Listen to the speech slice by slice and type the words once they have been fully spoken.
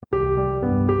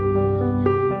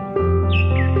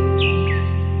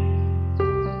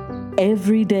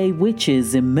everyday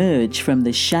witches emerge from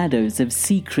the shadows of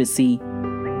secrecy.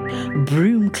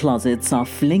 Broom closets are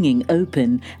flinging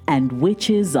open and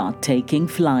witches are taking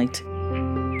flight.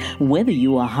 Whether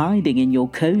you are hiding in your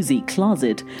cozy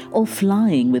closet or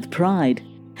flying with pride,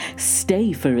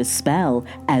 stay for a spell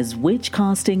as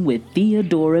Witchcasting with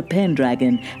Theodora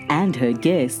Pendragon and her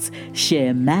guests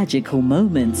share magical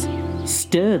moments,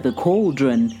 stir the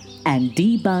cauldron, and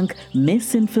debunk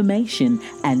misinformation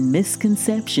and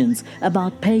misconceptions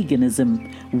about paganism,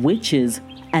 witches,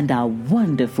 and our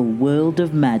wonderful world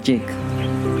of magic.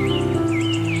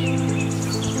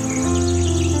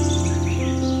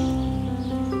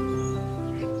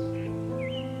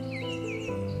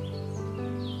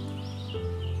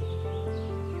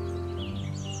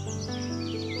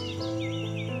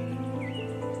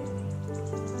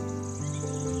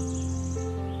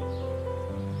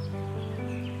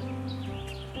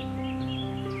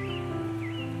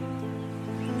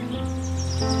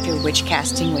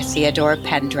 Witchcasting with Theodora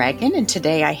Pendragon, and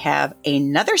today I have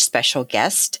another special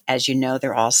guest. As you know,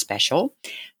 they're all special.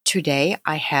 Today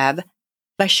I have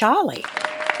Vaishali.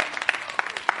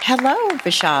 Hello,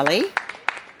 Vaishali.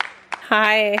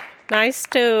 Hi, nice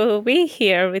to be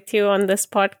here with you on this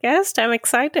podcast. I'm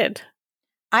excited.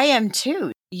 I am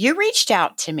too. You reached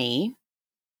out to me,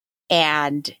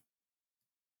 and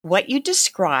what you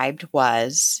described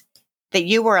was that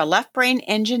you were a left brain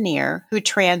engineer who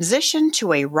transitioned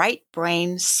to a right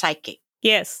brain psychic.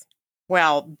 Yes.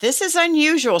 Well, this is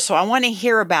unusual, so I want to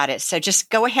hear about it. So just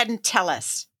go ahead and tell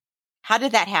us. How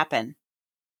did that happen?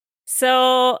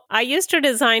 So I used to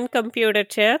design computer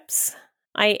chips.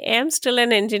 I am still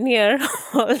an engineer,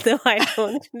 although I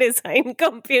don't design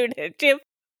computer chips.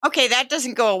 Okay, that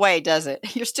doesn't go away, does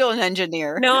it? You're still an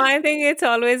engineer. No, I think it's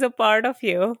always a part of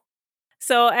you.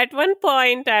 So at one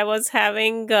point, I was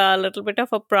having a little bit of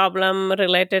a problem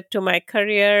related to my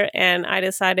career, and I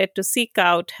decided to seek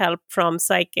out help from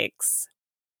psychics.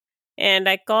 And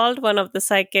I called one of the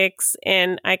psychics,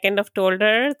 and I kind of told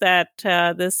her that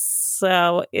this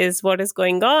is what is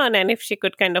going on, and if she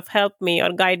could kind of help me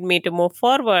or guide me to move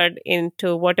forward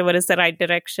into whatever is the right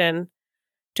direction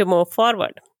to move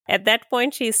forward. At that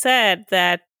point, she said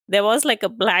that there was like a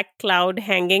black cloud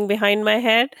hanging behind my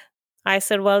head. I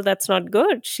said, well, that's not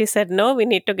good. She said, no, we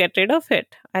need to get rid of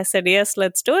it. I said, yes,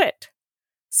 let's do it.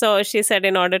 So she said,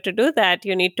 in order to do that,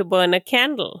 you need to burn a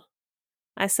candle.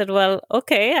 I said, well,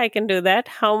 okay, I can do that.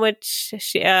 How much?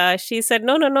 She said,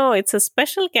 no, it's a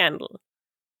special candle.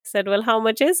 I said, well, how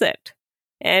much is it?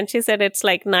 And she said, it's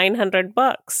like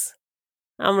 $900.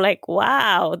 I'm like,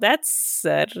 wow, that's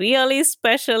a really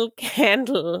special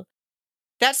candle.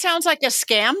 That sounds like a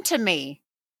scam to me.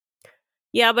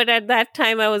 Yeah, but at that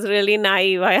time I was really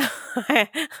naive. I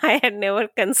had never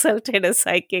consulted a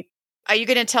psychic. Are you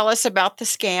going to tell us about the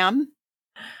scam?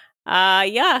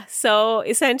 Yeah. So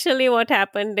essentially what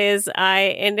happened is I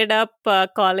ended up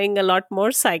calling a lot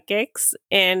more psychics,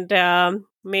 and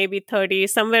maybe 30,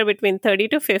 somewhere between 30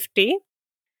 to 50.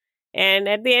 And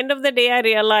at the end of the day, I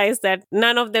realized that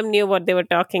none of them knew what they were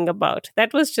talking about.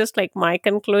 That was just like my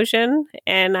conclusion.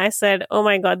 And I said, oh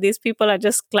my God, these people are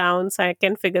just clowns. I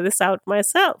can figure this out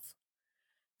myself.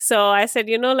 So I said,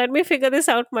 let me figure this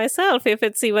out myself, if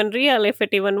it's even real, if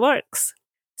it even works.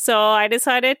 So I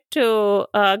decided to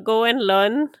go and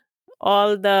learn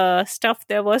all the stuff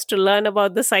there was to learn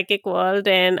about the psychic world.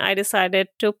 And I decided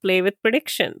to play with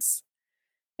predictions.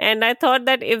 And I thought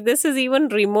that if this is even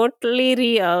remotely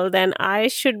real, then I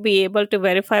should be able to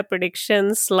verify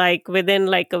predictions like within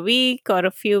like a week or a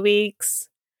few weeks.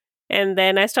 And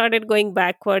then I started going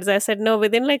backwards. I said, no,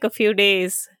 within like a few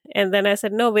days. And then I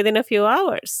said, no, within a few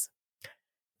hours.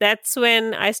 That's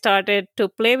when I started to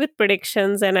play with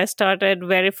predictions and I started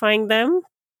verifying them.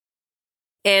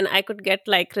 And I could get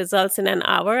like results in an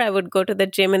hour. I would go to the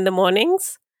gym in the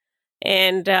mornings.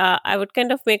 And I would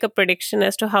kind of make a prediction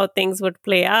as to how things would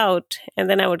play out. And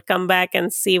then I would come back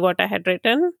and see what I had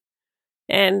written.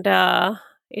 And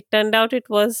it turned out it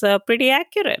was pretty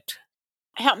accurate.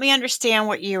 Help me understand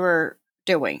what you were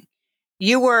doing.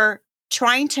 You were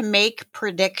trying to make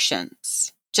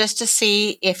predictions just to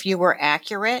see if you were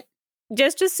accurate?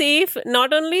 Just to see if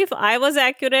not only if I was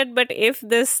accurate, but if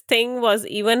this thing was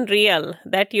even real,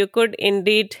 that you could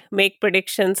indeed make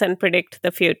predictions and predict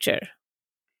the future.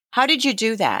 How did you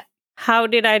do that? How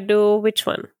did I do which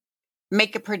one?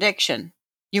 Make a prediction.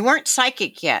 You weren't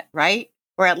psychic yet, right?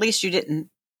 Or at least you didn't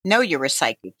know you were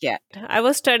psychic yet. I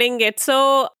was studying it.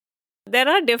 So there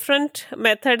are different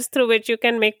methods through which you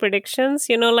can make predictions.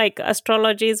 Like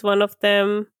astrology is one of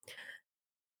them.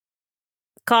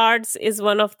 Cards is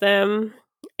one of them.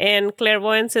 And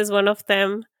clairvoyance is one of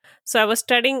them. So I was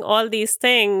studying all these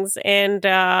things, and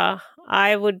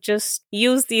I would just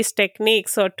use these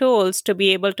techniques or tools to be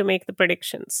able to make the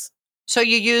predictions. So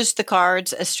you use the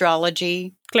cards,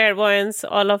 astrology, Clairvoyance,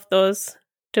 all of those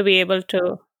to be able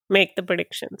to make the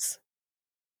predictions.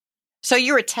 So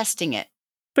you were testing it.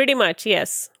 Pretty much,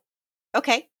 yes.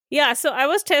 Okay. Yeah, so I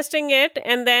was testing it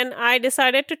and then I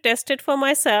decided to test it for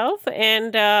myself.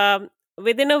 And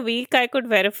within a week, I could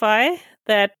verify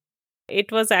that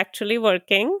it was actually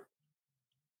working.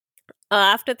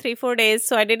 After 3-4 days,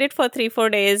 so I did it for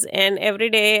 3-4 days, and every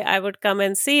day I would come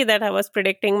and see that I was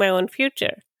predicting my own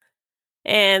future.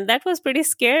 And that was pretty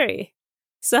scary.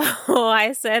 So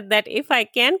I said that if I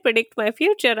can predict my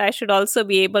future, I should also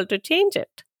be able to change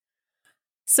it.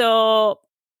 So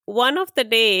one of the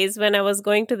days when I was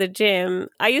going to the gym,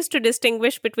 I used to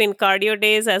distinguish between cardio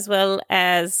days as well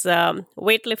as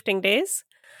weightlifting days.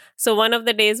 So one of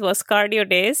the days was cardio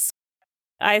days.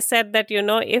 I said that,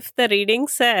 if the reading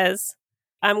says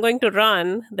I'm going to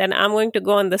run, then I'm going to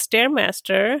go on the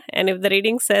Stairmaster. And if the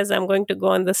reading says I'm going to go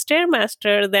on the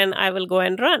Stairmaster, then I will go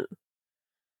and run.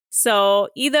 So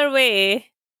either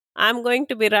way, I'm going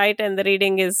to be right and the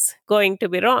reading is going to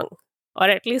be wrong. Or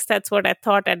at least that's what I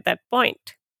thought at that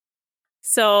point.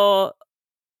 So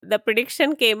the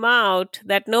prediction came out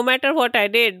that no matter what I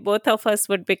did, both of us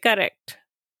would be correct.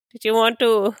 Did you want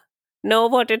to know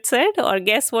what it said or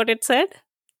guess what it said?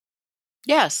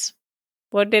 Yes.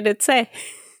 What did it say?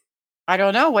 I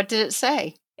don't know. What did it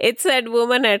say? It said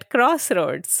woman at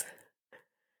crossroads,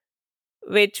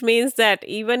 which means that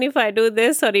even if I do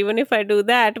this or even if I do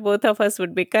that, both of us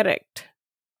would be correct.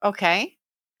 Okay.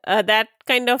 That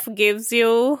kind of gives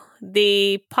you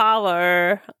the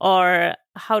power, or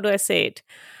how do I say it?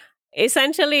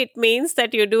 Essentially, it means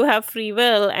that you do have free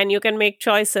will and you can make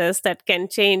choices that can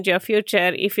change your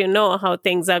future if you know how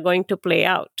things are going to play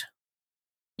out.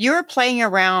 You're playing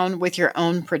around with your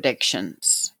own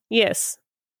predictions. Yes.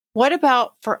 What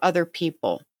about for other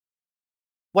people?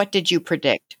 What did you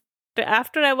predict?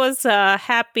 After I was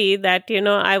happy that,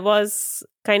 I was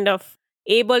kind of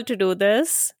able to do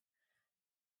this,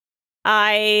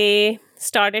 I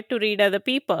started to read other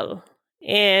people.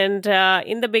 And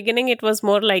in the beginning, it was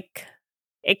more like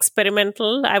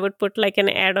experimental. I would put like an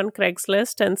ad on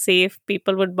Craigslist and see if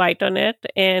people would bite on it.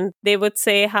 And they would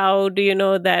say, how do we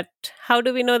know that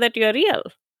you're real?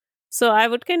 So I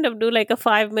would kind of do like a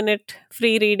 5-minute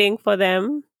free reading for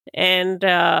them. And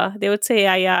they would say,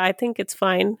 yeah, I think it's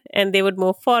fine. And they would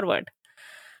move forward.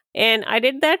 And I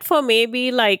did that for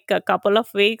maybe like a couple of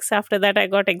weeks. After that, I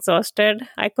got exhausted.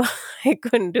 I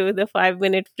couldn't do the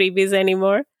 5-minute freebies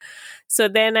anymore. So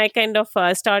then I kind of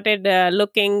started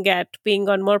looking at being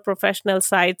on more professional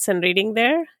sites and reading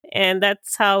there. And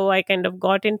that's how I kind of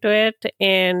got into it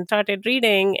and started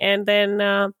reading. And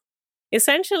then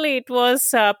essentially it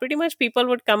was pretty much people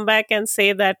would come back and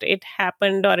say that it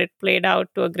happened or it played out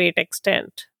to a great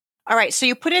extent. All right. So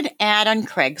you put an ad on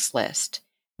Craigslist.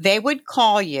 They would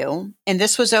call you, and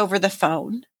this was over the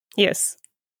phone? Yes.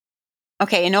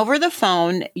 Okay. And over the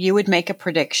phone, you would make a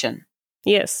prediction?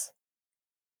 Yes.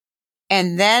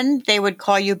 And then they would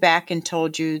call you back and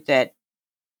told you that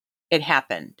it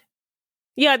happened?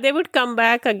 Yeah, they would come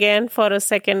back again for a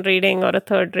second reading or a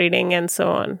third reading and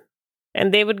so on.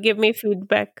 And they would give me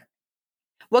feedback.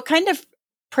 What kind of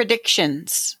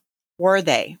predictions were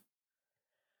they?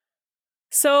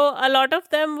 So a lot of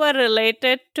them were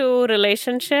related to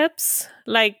relationships,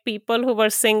 like people who were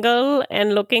single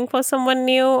and looking for someone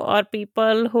new, or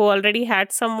people who already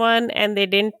had someone and they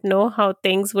didn't know how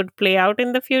things would play out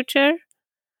in the future.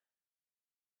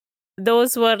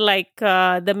 Those were like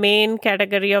the main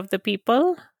category of the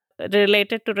people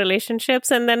related to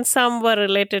relationships. And then some were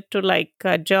related to like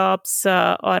jobs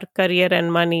or career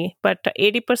and money. But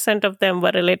 80% of them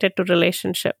were related to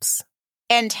relationships.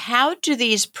 And how do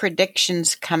these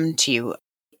predictions come to you?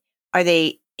 Are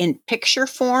they in picture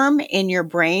form in your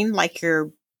brain, like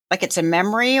it's a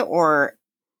memory or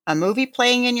a movie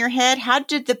playing in your head? How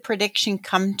did the prediction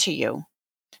come to you?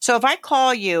 So if I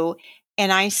call you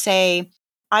and I say,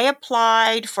 I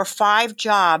applied for 5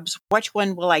 jobs, which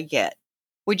one will I get?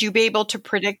 Would you be able to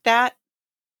predict that?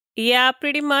 Yeah,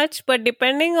 pretty much. But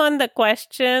depending on the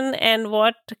question and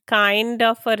what kind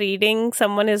of a reading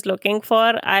someone is looking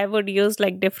for, I would use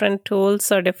like different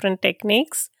tools or different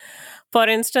techniques. For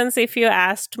instance, if you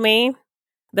asked me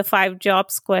the 5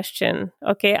 jobs question,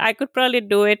 okay, I could probably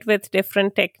do it with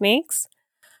different techniques.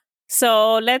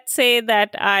 So let's say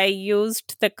that I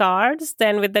used the cards.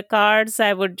 Then with the cards,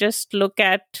 I would just look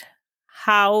at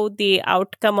how the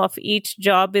outcome of each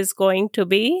job is going to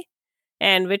be.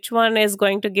 And which one is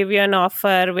going to give you an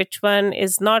offer, which one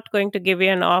is not going to give you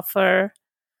an offer.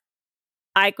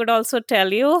 I could also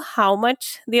tell you how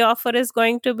much the offer is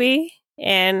going to be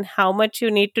and how much you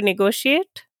need to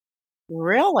negotiate.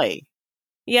 Really?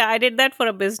 Yeah, I did that for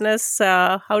a business.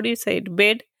 How do you say it?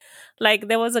 Bid. Like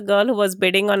there was a girl who was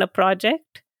bidding on a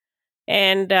project,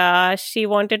 and she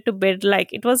wanted to bid,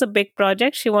 like it was a big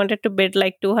project. She wanted to bid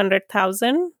like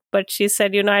 200,000, but she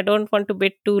said, I don't want to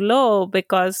bid too low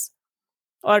because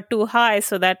or too high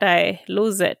so that I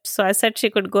lose it. So I said she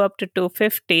could go up to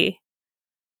 250.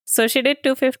 So she did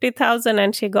 250,000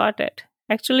 and she got it.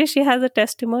 Actually, she has a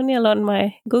testimonial on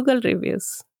my Google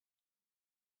reviews.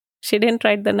 She didn't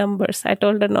write the numbers. I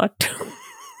told her not to.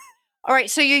 All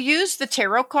right. So you use the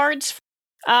tarot cards?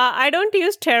 I don't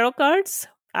use tarot cards.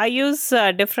 I use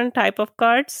different type of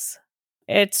cards.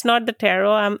 It's not the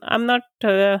tarot. I'm not.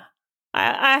 I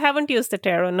haven't used the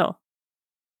tarot. No.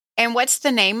 And what's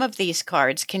the name of these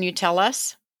cards? Can you tell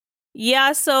us?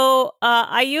 Yeah. So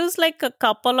I use like a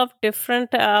couple of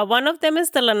different. One of them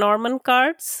is the Lenormand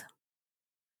cards.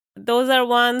 Those are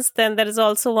ones. Then there is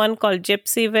also one called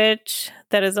Gypsy Witch.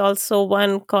 There is also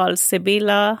one called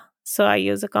Sibylla. So I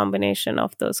use a combination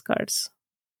of those cards.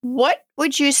 What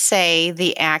would you say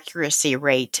the accuracy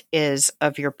rate is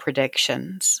of your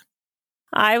predictions?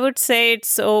 I would say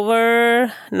it's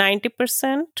over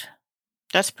 90%.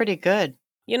 That's pretty good.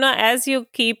 As you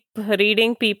keep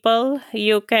reading people,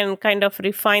 you can kind of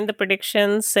refine the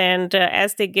predictions, and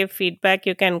as they give feedback,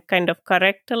 you can kind of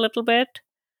correct a little bit.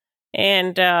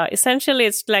 And essentially,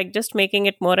 it's like just making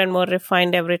it more and more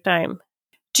refined every time.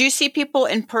 Do you see people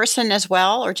in person as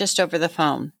well, or just over the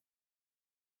phone?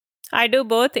 I do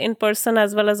both in person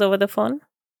as well as over the phone.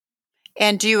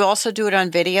 And do you also do it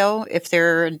on video if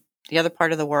they're in the other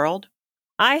part of the world?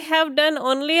 I have done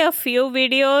only a few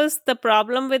videos. The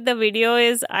problem with the video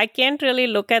is I can't really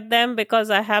look at them because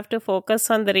I have to focus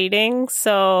on the reading.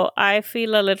 So I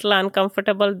feel a little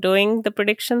uncomfortable doing the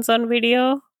predictions on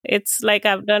video. It's like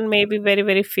I've done maybe very,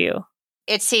 very few.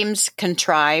 It seems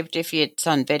contrived if it's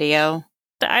on video.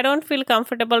 I don't feel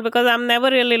comfortable because I'm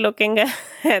never really looking at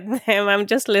them. I'm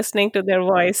just listening to their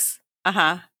voice.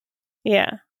 Uh-huh.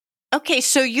 Yeah. Okay,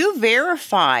 so you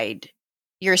verified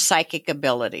your psychic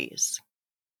abilities.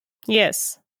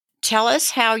 Yes. Tell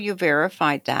us how you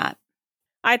verified that.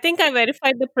 I think I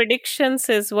verified the predictions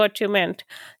is what you meant.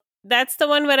 That's the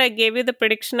one where I gave you the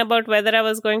prediction about whether I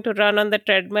was going to run on the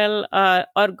treadmill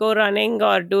or go running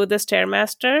or do the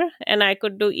Stairmaster, and I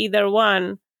could do either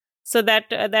one. So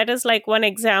that is like one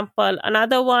example.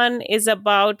 Another one is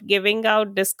about giving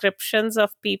out descriptions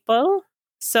of people.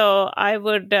 So I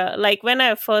would, like when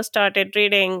I first started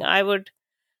reading, I would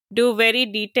do very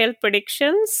detailed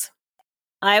predictions.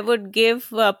 I would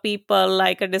give people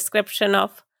like a description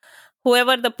of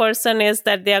whoever the person is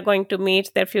that they are going to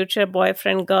meet, their future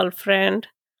boyfriend, girlfriend,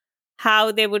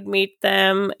 how they would meet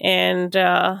them, and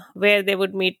where they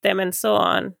would meet them, and so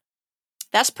on.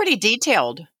 That's pretty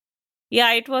detailed.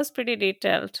 Yeah, it was pretty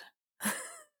detailed.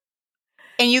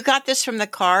 And you got this from the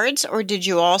cards, or did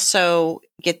you also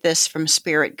get this from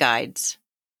spirit guides?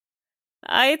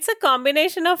 It's a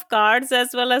combination of cards as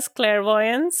well as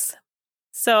clairvoyance.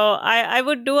 So I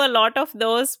would do a lot of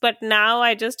those, but now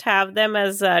I just have them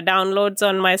as downloads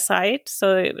on my site.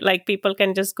 So like people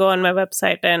can just go on my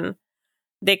website and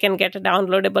they can get a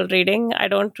downloadable reading. I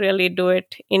don't really do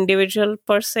it individual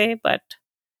per se, but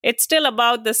it's still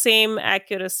about the same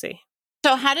accuracy.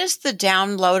 So how does the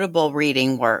downloadable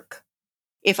reading work?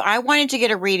 If I wanted to get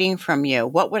a reading from you,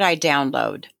 what would I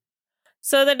download?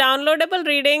 So the downloadable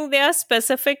reading, they are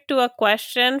specific to a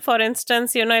question. For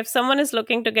instance, if someone is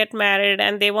looking to get married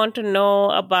and they want to know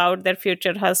about their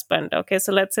future husband. Okay,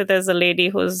 so let's say there's a lady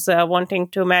who's wanting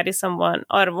to marry someone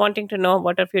or wanting to know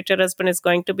what her future husband is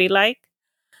going to be like.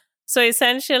 So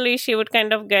essentially, she would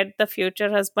kind of get the future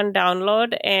husband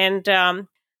download. And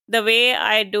the way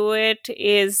I do it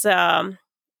is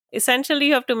essentially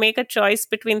you have to make a choice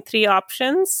between 3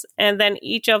 options, and then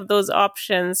each of those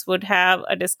options would have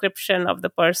a description of the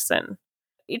person.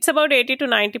 It's about 80 to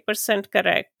 90%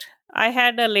 correct. I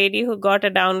had a lady who got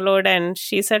a download and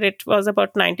she said it was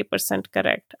about 90%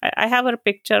 correct. I have her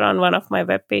picture on one of my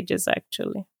web pages,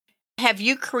 actually. Have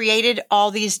you created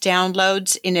all these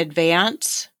downloads in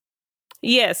advance?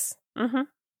 Yes. Mm-hmm.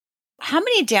 How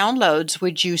many downloads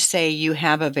would you say you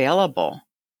have available?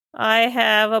 I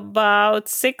have about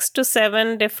 6 to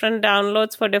 7 different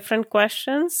downloads for different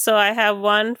questions. So I have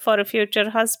one for a future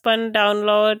husband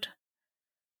download.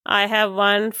 I have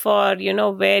one for,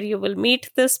 where you will meet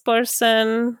this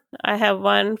person. I have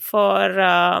one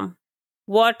for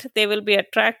what they will be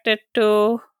attracted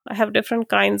to. I have different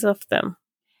kinds of them.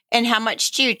 And how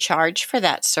much do you charge for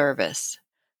that service?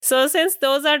 So since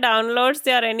those are downloads,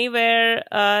 they are anywhere,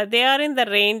 they are in the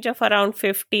range of around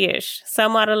 50-ish.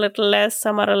 Some are a little less,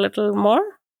 some are a little more,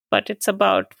 but it's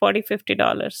about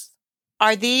 $40-50.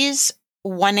 Are these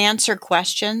one answer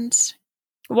questions?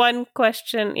 One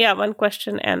question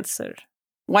answered.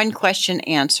 One question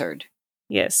answered.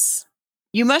 Yes.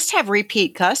 You must have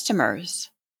repeat customers.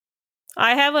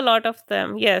 I have a lot of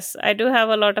them. Yes, I do have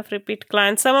a lot of repeat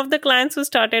clients. Some of the clients who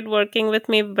started working with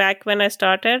me back when I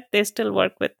started, they still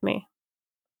work with me.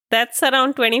 That's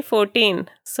around 2014.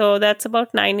 So that's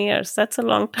about 9 years. That's a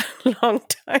long time. Long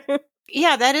time.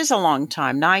 Yeah, that is a long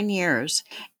time, 9 years.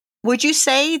 Would you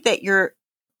say that you're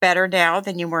better now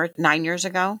than you were 9 years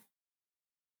ago?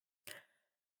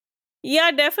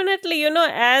 Yeah, definitely.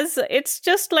 As it's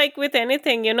just like with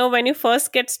anything, when you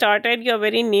first get started, you're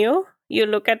very new. You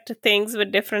look at things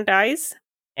with different eyes.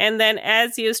 And then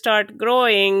as you start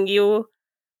growing,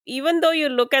 even though you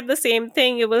look at the same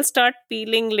thing, you will start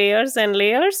peeling layers and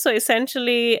layers. So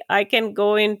essentially, I can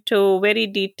go into very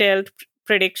detailed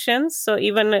predictions. So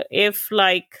even if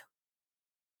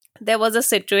there was a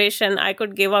situation, I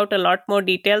could give out a lot more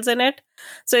details in it.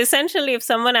 So essentially, if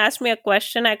someone asked me a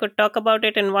question, I could talk about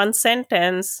it in one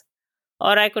sentence,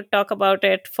 or I could talk about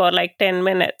it for 10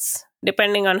 minutes,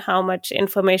 depending on how much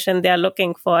information they are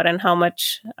looking for and how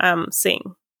much I'm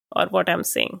seeing or what I'm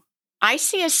seeing. I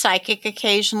see a psychic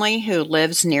occasionally who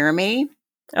lives near me.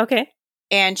 Okay.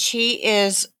 And she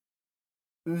is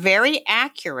very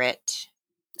accurate.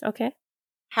 Okay.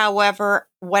 However,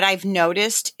 what I've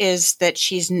noticed is that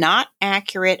she's not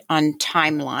accurate on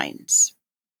timelines.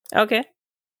 Okay.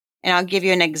 And I'll give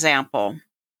you an example.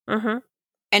 Mm-hmm.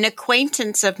 An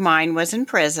acquaintance of mine was in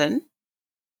prison,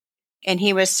 and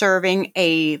he was serving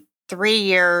a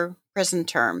 3-year prison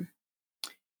term.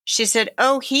 She said,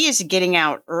 "Oh, he is getting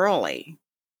out early,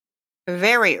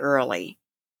 very early.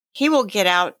 He will get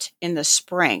out in the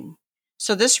spring."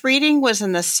 So this reading was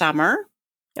in the summer.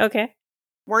 Okay.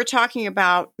 We're talking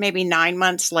about maybe 9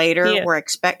 months later. Yeah.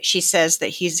 She says that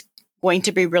he's going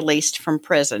to be released from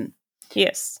prison.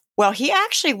 Yes. Well, he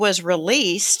actually was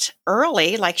released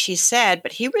early, like she said,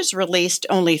 but he was released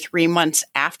only 3 months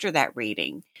after that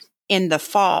reading in the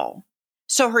fall.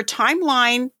 So her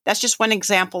timeline, that's just one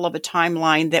example of a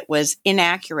timeline that was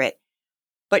inaccurate,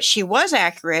 but she was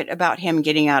accurate about him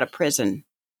getting out of prison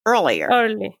earlier.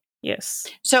 Early, yes.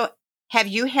 So have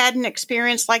you had an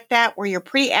experience like that where you're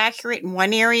pretty accurate in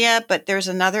one area, but there's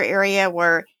another area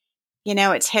where,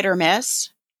 it's hit or miss?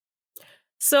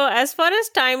 So as far as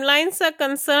timelines are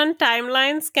concerned,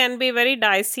 timelines can be very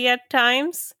dicey at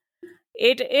times.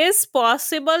 It is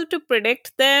possible to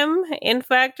predict them. In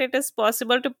fact, it is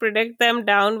possible to predict them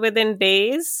down within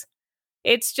days.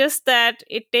 It's just that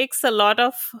it takes a lot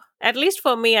of, at least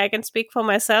for me, I can speak for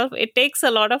myself, it takes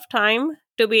a lot of time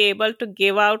to be able to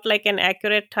give out an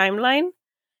accurate timeline.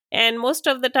 And most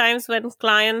of the times when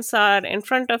clients are in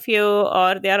front of you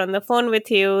or they are on the phone with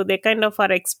you, they kind of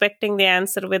are expecting the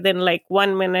answer within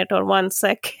 1 minute or 1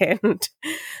 second.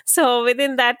 So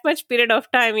within that much period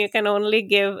of time, you can only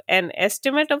give an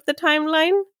estimate of the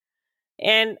timeline.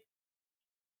 And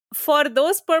for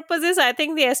those purposes, I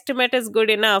think the estimate is good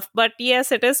enough. But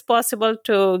yes, it is possible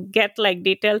to get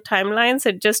detailed timelines.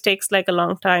 It just takes a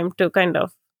long time to kind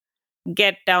of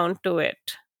get down to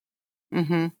it.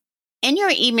 Mm-hmm. In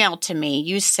your email to me,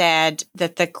 you said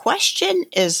that the question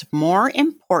is more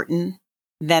important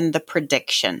than the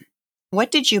prediction. What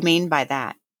did you mean by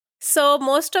that? So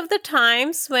most of the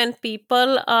times when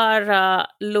people are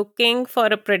looking for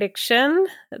a prediction,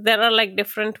 there are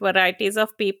different varieties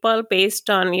of people based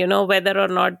on, whether or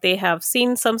not they have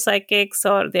seen some psychics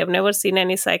or they have never seen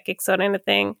any psychics or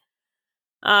anything.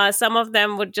 Some of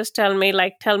them would just tell me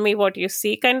tell me what you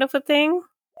see kind of a thing.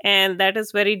 And that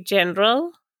is very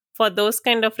general. For those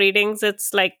kind of readings,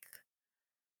 it's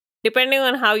depending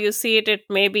on how you see it, it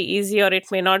may be easy or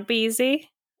it may not be easy.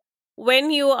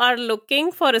 When you are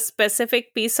looking for a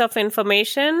specific piece of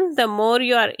information, the more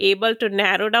you are able to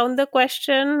narrow down the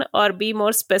question or be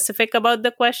more specific about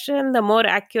the question, the more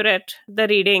accurate the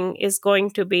reading is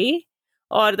going to be,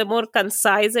 or the more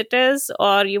concise it is,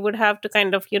 or you would have to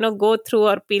kind of, go through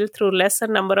or peel through lesser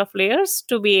number of layers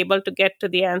to be able to get to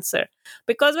the answer.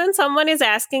 Because when someone is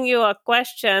asking you a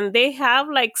question, they have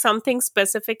something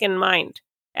specific in mind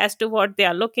as to what they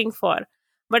are looking for.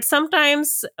 But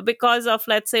sometimes because of,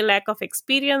 let's say, lack of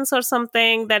experience or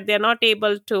something, that they're not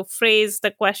able to phrase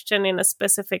the question in a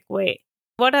specific way.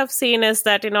 What I've seen is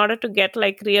that in order to get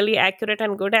really accurate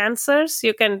and good answers,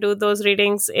 you can do those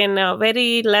readings in a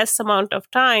very less amount of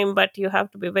time, but you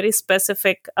have to be very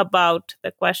specific about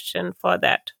the question for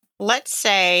that. Let's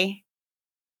say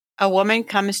a woman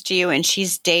comes to you and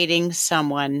she's dating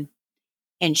someone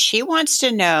and she wants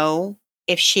to know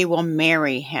if she will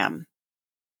marry him.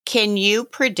 Can you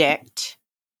predict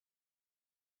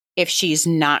if she's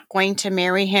not going to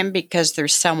marry him because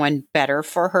there's someone better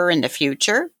for her in the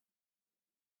future?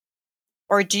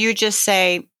 Or do you just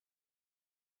say,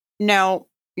 no,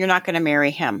 you're not going to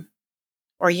marry him?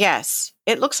 Or yes,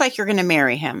 it looks like you're going to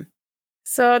marry him?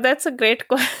 So that's a great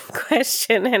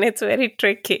question, and it's very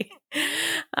tricky.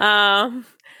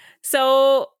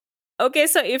 So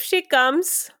if she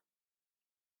comes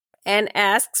and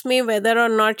asks me whether or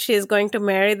not she's going to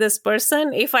marry this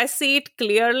person, if I see it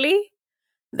clearly,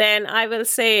 then I will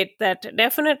say it that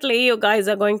definitely you guys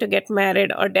are going to get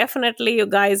married, or definitely you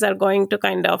guys are going to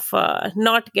kind of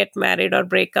not get married or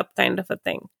break up, kind of a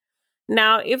thing.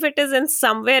 Now, if it is in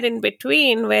somewhere in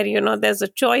between where, there's a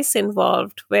choice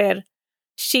involved, where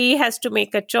she has to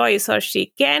make a choice or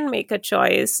she can make a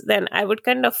choice, then I would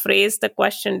kind of phrase the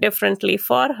question differently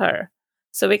for her.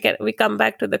 So we come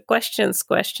back to the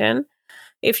question.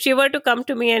 If she were to come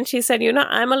to me and she said,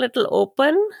 I'm a little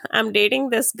open, I'm dating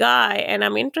this guy and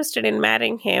I'm interested in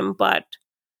marrying him, but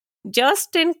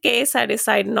just in case I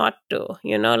decide not to,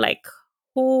 like,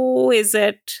 who is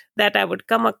it that I would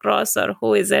come across, or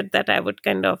who is it that I would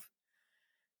kind of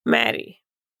marry?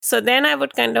 So then I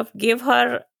would kind of give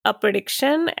her a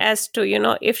prediction as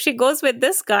to, if she goes with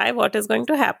this guy, what is going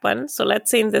to happen. So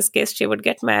let's say in this case, she would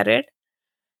get married.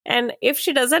 And if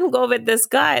she doesn't go with this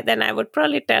guy, then I would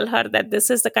probably tell her that this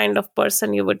is the kind of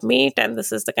person you would meet and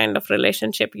this is the kind of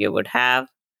relationship you would have.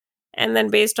 And then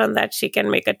based on that, she can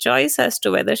make a choice as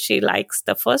to whether she likes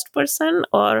the first person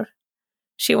or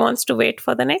she wants to wait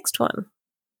for the next one.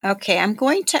 Okay, I'm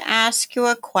going to ask you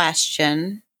a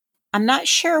question. I'm not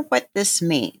sure what this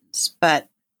means, but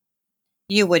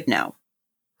you would know.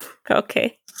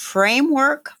 Okay.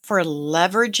 Framework for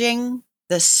leveraging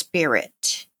the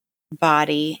spirit,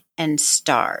 body, and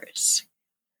stars.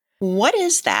 What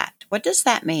is that? What does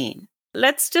that mean?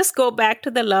 Let's just go back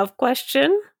to the love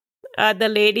question. The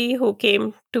lady who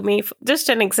came to me, just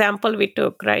an example we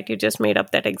took, right? You just made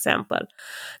up that example.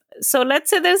 So let's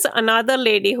say there's another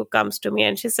lady who comes to me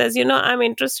and she says, I'm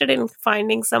interested in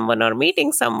finding someone or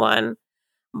meeting someone,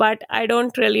 but I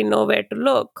don't really know where to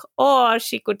look. Or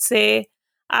she could say,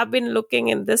 I've been looking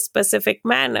in this specific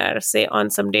manner, say on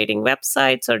some dating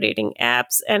websites or dating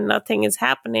apps, and nothing is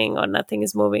happening or nothing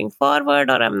is moving forward,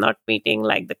 or I'm not meeting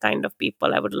like the kind of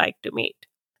people I would like to meet.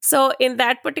 So in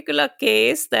that particular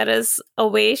case, there is a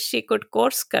way she could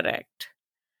course correct.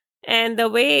 And the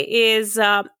way is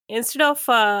instead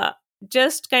of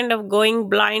just kind of going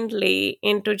blindly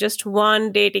into just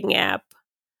one dating app,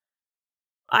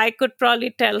 I could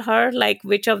probably tell her like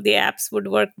which of the apps would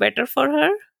work better for her.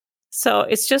 So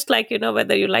it's just like,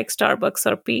 whether you like Starbucks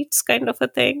or Pete's kind of a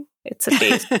thing. It's a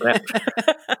taste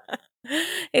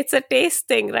It's a taste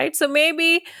thing, right? So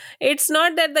maybe it's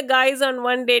not that the guys on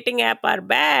one dating app are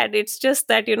bad. It's just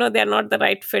that, they're not the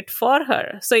right fit for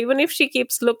her. So even if she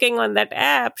keeps looking on that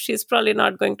app, she's probably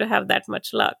not going to have that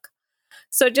much luck.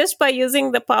 So just by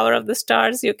using the power of the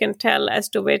stars, you can tell as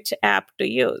to which app to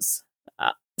use.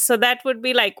 So that would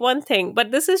be like one thing.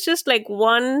 But this is just like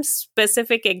one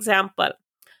specific example.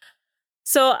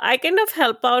 So I kind of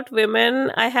help out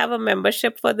women. I have a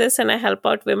membership for this and I help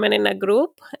out women in a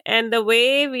group. And the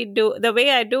way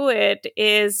I do it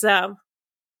is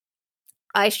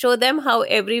I show them how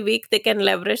every week they can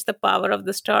leverage the power of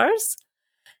the stars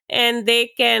and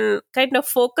they can kind of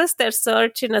focus their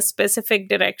search in a specific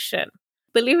direction.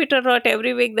 Believe it or not,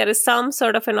 every week there is some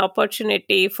sort of an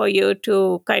opportunity for you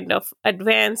to kind of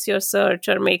advance your search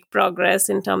or make progress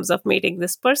in terms of meeting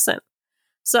this person.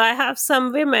 So I have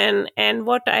some women, and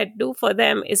what I do for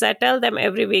them is I tell them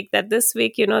every week that this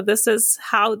week, this is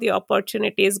how the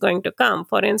opportunity is going to come.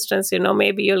 For instance,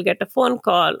 maybe you'll get a phone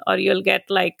call or you'll get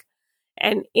like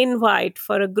an invite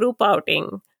for a group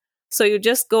outing. So you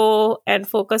just go and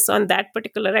focus on that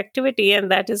particular activity,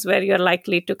 and that is where you're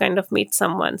likely to kind of meet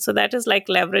someone. So that is like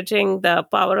leveraging the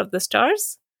power of the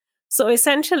stars. So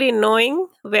essentially knowing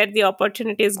where the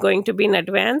opportunity is going to be in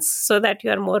advance so that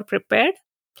you are more prepared.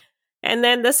 And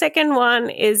then the second one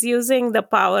is using the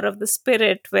power of the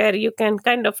spirit, where you can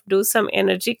kind of do some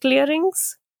energy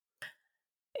clearings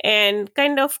and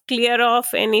kind of clear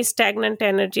off any stagnant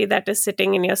energy that is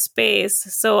sitting in your space.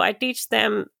 So I teach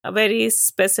them a very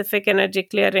specific energy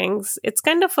clearings. It's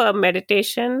kind of a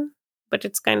meditation, but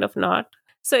it's kind of not.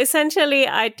 So essentially,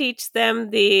 I teach them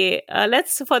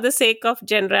for the sake of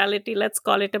generality, let's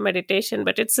call it a meditation,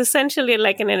 but it's essentially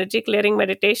like an energy clearing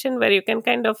meditation where you can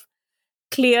kind of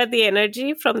clear the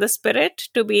energy from the spirit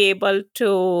to be able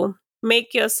to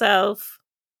make yourself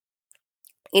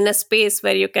in a space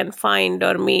where you can find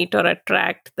or meet or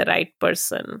attract the right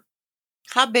person.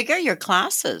 How big are your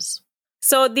classes?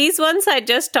 So these ones I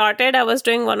just started. I was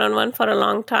doing one-on-one for a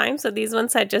long time. So these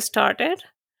ones I just started.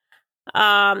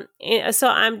 So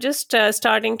I'm just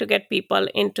starting to get people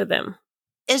into them.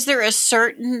 Is there a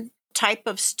certain type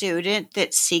of student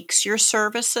that seeks your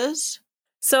services?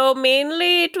 So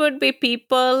mainly it would be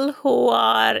people who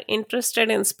are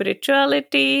interested in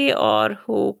spirituality or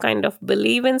who kind of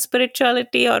believe in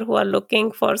spirituality or who are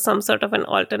looking for some sort of an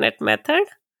alternate method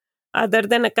other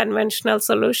than a conventional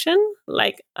solution.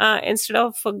 Like instead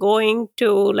of going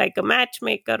to like a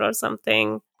matchmaker or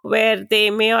something where they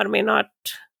may or may not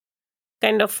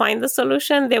kind of find the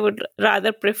solution, they would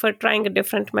rather prefer trying a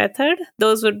different method.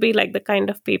 Those would be like the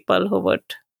kind of people who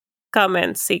would come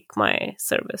and seek my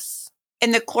service.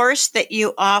 And the course that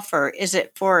you offer, is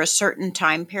it for a certain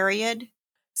time period?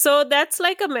 So that's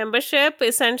like a membership.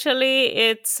 Essentially,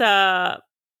 it's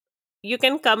you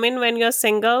can come in when you're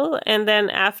single, and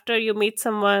then after you meet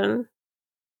someone,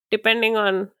 depending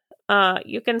on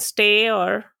you can stay,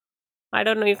 or I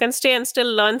don't know, you can stay and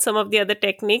still learn some of the other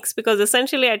techniques, because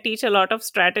essentially I teach a lot of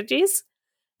strategies,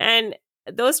 and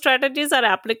those strategies are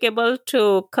applicable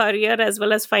to career as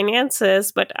well as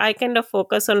finances, but I kind of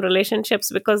focus on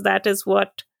relationships because that is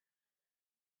what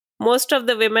most of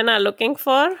the women are looking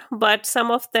for. But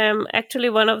some of them, actually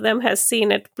one of them has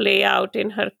seen it play out in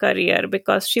her career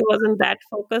because she wasn't that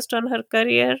focused on her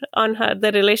career, on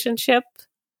the relationship.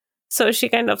 So she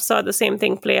kind of saw the same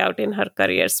thing play out in her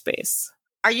career space.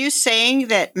 Are you saying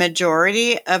that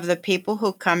majority of the people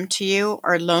who come to you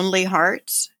are lonely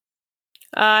hearts?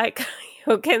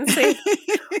 You can say,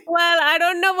 well, I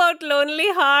don't know about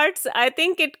lonely hearts. I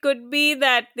think it could be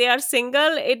that they are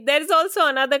single. There's also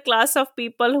another class of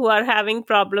people who are having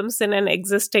problems in an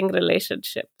existing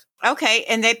relationship. Okay,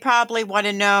 and they probably want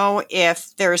to know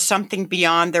if there's something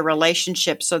beyond their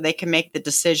relationship so they can make the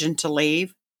decision to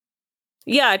leave.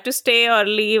 Yeah, to stay or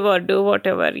leave or do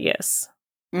whatever. Yes.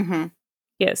 Mm-hmm.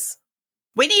 Yes.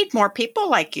 We need more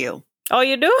people like you. Oh,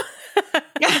 you do?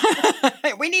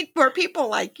 We need more people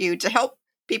like you to help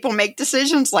people make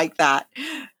decisions like that,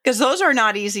 because those are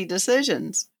not easy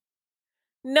decisions.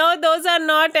 No, those are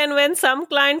not. And when some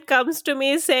client comes to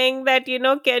me saying that,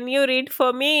 can you read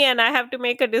for me and I have to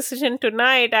make a decision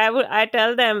tonight, I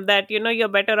tell them that, you're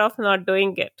better off not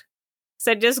doing it.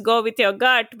 So just go with your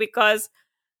gut, because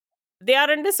they are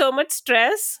under so much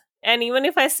stress. And even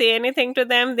if I say anything to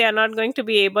them, they are not going to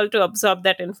be able to absorb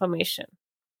that information.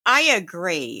 I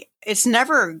agree. It's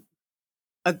never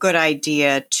a good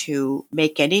idea to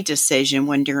make any decision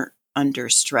when you're under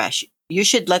stress. You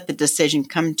should let the decision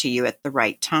come to you at the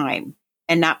right time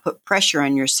and not put pressure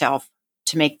on yourself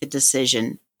to make the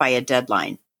decision by a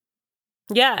deadline.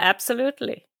 Yeah,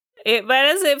 absolutely.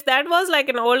 Whereas if that was like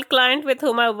an old client with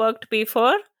whom I worked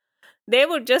before, they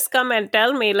would just come and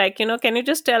tell me, like, can you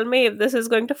just tell me if this is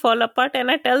going to fall apart? And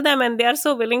I tell them, and they are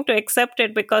so willing to accept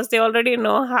it because they already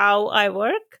know how I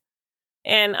work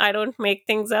and I don't make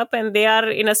things up, and they are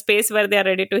in a space where they are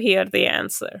ready to hear the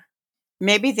answer.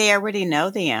 Maybe they already know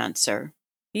the answer.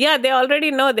 Yeah, they already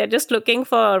know. They're just looking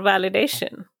for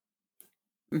validation.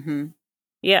 Mm-hmm.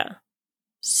 Yeah.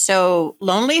 So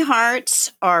Lonely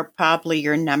Hearts are probably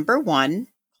your number one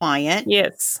client.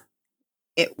 Yes.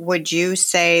 Would you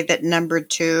say that number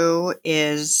two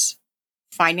is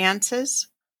finances?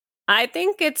 I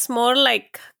think it's more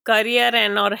like career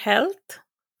and or health.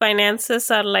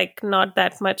 Finances are like not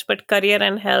that much, but career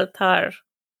and health are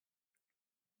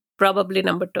probably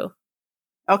number two.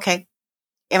 Okay.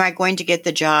 Am I going to get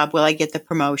the job? Will I get the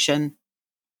promotion?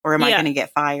 Or am I going to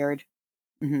get fired?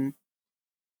 Mm-hmm.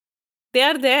 They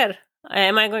are there.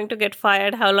 Am I going to get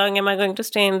fired? How long am I going to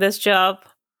stay in this job?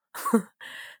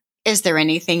 Is there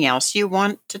anything else you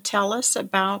want to tell us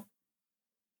about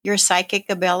your psychic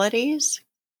abilities?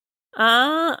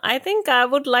 I think I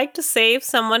would like to say, if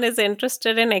someone is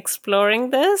interested in exploring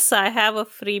this, I have a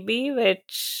freebie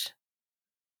which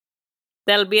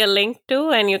there'll be a link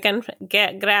to, and you can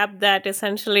grab that.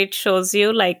 Essentially, it shows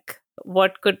you like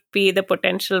what could be the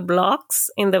potential blocks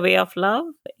in the way of love,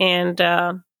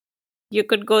 and you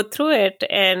could go through it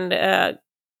and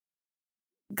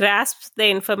grasp the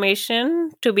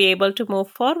information to be able to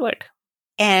move forward.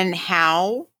 And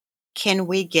how can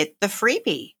we get the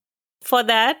freebie? For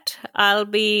that, I'll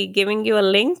be giving you a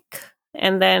link,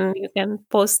 and then you can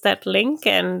post that link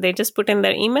and they just put in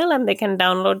their email and they can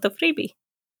download the freebie.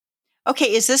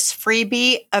 Okay, is this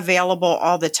freebie available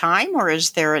all the time, or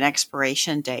is there an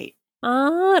expiration date?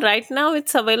 Right now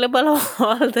it's available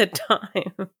all the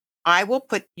time. I will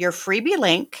put your freebie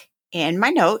link in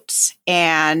my notes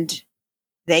and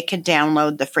they can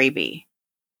download the freebie.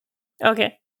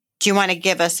 Okay. Do you want to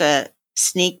give us a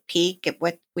sneak peek at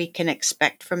what we can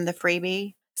expect from the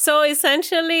freebie? So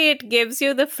essentially, it gives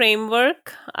you the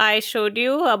framework I showed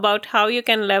you about how you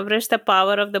can leverage the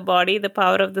power of the body, the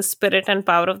power of the spirit, and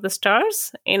power of the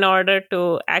stars in order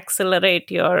to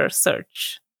accelerate your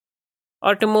search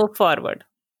or to move forward.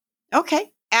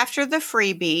 Okay. After the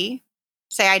freebie,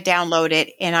 say I download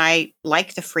it and I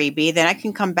like the freebie, then I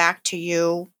can come back to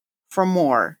you for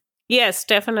more. Yes,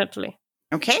 definitely.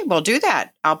 Okay, we'll do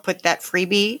that. I'll put that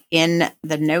freebie in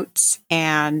the notes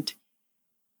and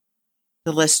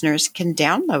the listeners can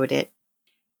download it.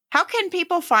 How can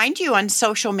people find you on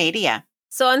social media?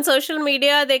 So on social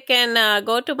media, they can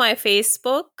go to my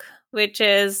Facebook, which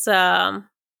is,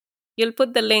 you'll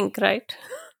put the link, right?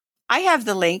 I have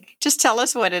the link. Just tell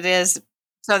us what it is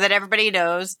so that everybody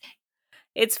knows.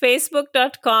 It's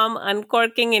facebook.com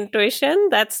Uncorking Intuition.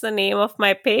 That's the name of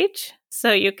my page.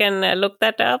 So you can look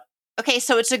that up. Okay,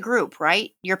 so it's a group,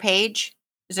 right? Your page?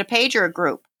 Is it a page or a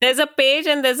group? There's a page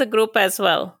and there's a group as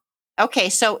well. Okay,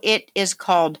 so it is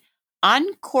called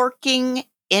Uncorking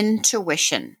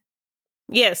Intuition.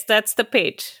 Yes, that's the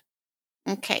page.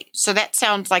 Okay, so that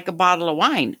sounds like a bottle of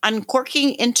wine.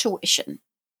 Uncorking Intuition.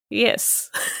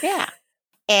 Yes. Yeah.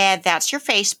 And that's your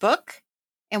Facebook.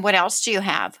 And what else do you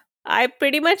have? I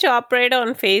pretty much operate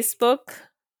on Facebook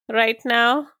right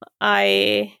now.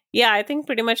 I think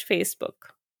pretty much Facebook.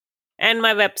 And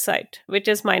my website, which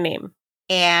is my name.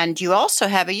 And you also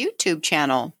have a YouTube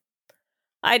channel.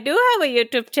 I do have a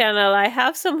YouTube channel. I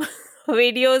have some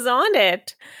videos on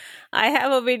it. I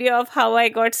have a video of how I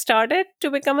got started to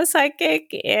become a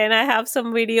psychic, and I have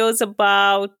some videos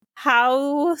about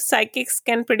how psychics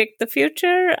can predict the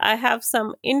future. I have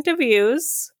some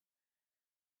interviews,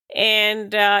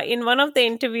 and in one of the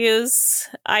interviews,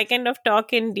 I kind of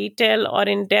talk in detail or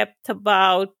in depth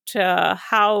about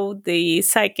how the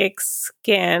psychics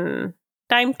can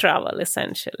time travel,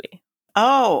 essentially.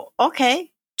 Oh, okay.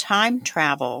 Time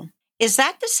travel. Is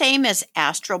that the same as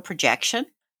astral projection?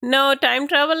 No, time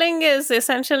traveling is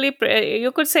essentially,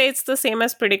 you could say it's the same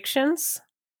as predictions,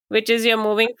 which is you're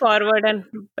moving forward and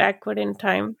backward in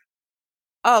time.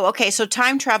 Oh, okay. So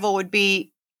time travel would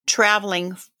be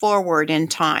traveling forward in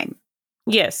time.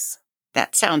 Yes.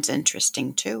 That sounds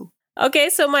interesting too. Okay,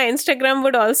 so my Instagram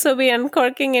would also be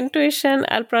Uncorking Intuition.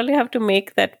 I'll probably have to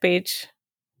make that page.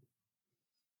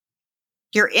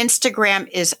 Your Instagram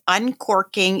is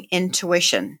Uncorking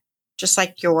Intuition, just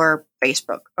like your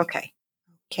Facebook. Okay.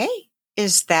 Okay.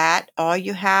 Is that all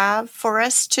you have for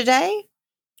us today?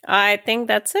 I think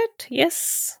that's it.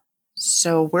 Yes.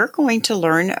 So we're going to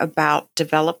learn about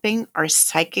developing our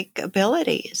psychic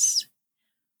abilities.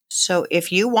 So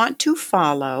if you want to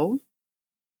follow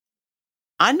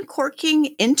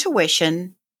Uncorking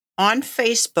Intuition on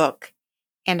Facebook,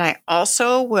 and I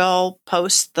also will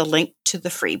post the link to the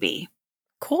freebie.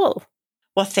 Cool.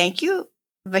 Well, thank you,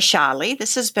 Vaishali.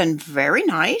 This has been very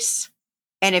nice.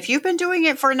 And if you've been doing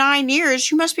it for 9 years,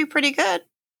 you must be pretty good.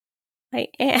 I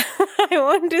am. I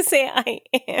want to say I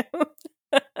am.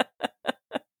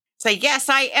 Say, yes,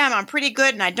 I am. I'm pretty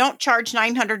good, and I don't charge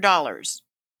 $900.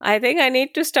 I think I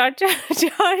need to start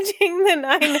charging the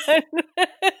 900.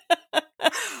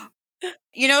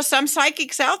 You know, some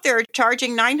psychics out there are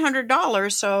charging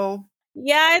 $900, so...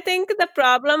 Yeah, I think the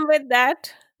problem with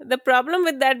that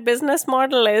business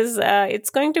model is it's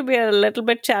going to be a little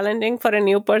bit challenging for a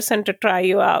new person to try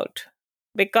you out,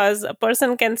 because a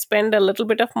person can spend a little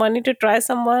bit of money to try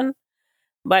someone,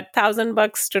 but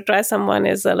 $1,000 to try someone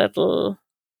is a little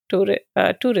too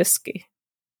risky.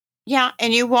 Yeah,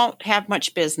 and you won't have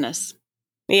much business.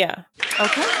 Yeah.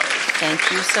 Okay.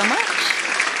 Thank you so much.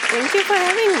 Thank you for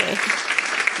having me.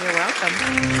 You're welcome.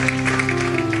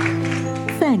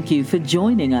 Thank you for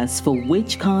joining us for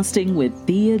Witchcasting with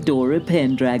Theodora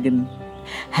Pendragon.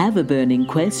 Have a burning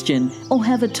question or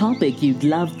have a topic you'd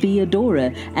love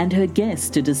Theodora and her guests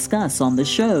to discuss on the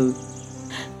show?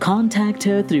 Contact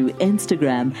her through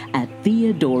Instagram at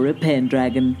Theodora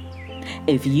Pendragon.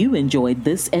 If you enjoyed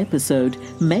this episode,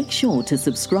 make sure to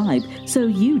subscribe so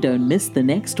you don't miss the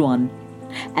next one.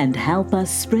 And help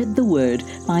us spread the word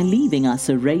by leaving us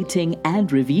a rating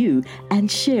and review and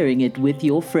sharing it with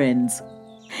your friends.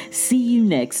 See you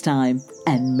next time,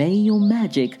 and may your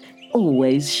magic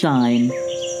always shine.